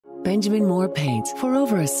Benjamin Moore Paints. For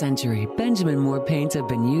over a century, Benjamin Moore Paints have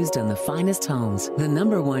been used on the finest homes. The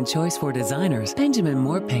 #1 choice for designers, Benjamin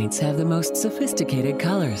Moore Paints have the most sophisticated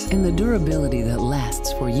colors and the durability that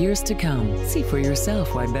lasts for years to come. See for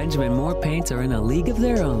yourself why Benjamin Moore Paints are in a league of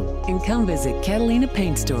their own. And come visit Catalina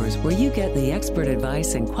Paint Stores, where you get the expert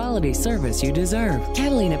advice and quality service you deserve.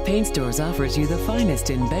 Catalina Paint Stores offers you the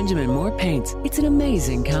finest in Benjamin Moore Paints. It's an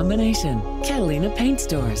amazing combination. Catalina Paint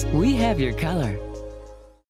Stores. We have your color.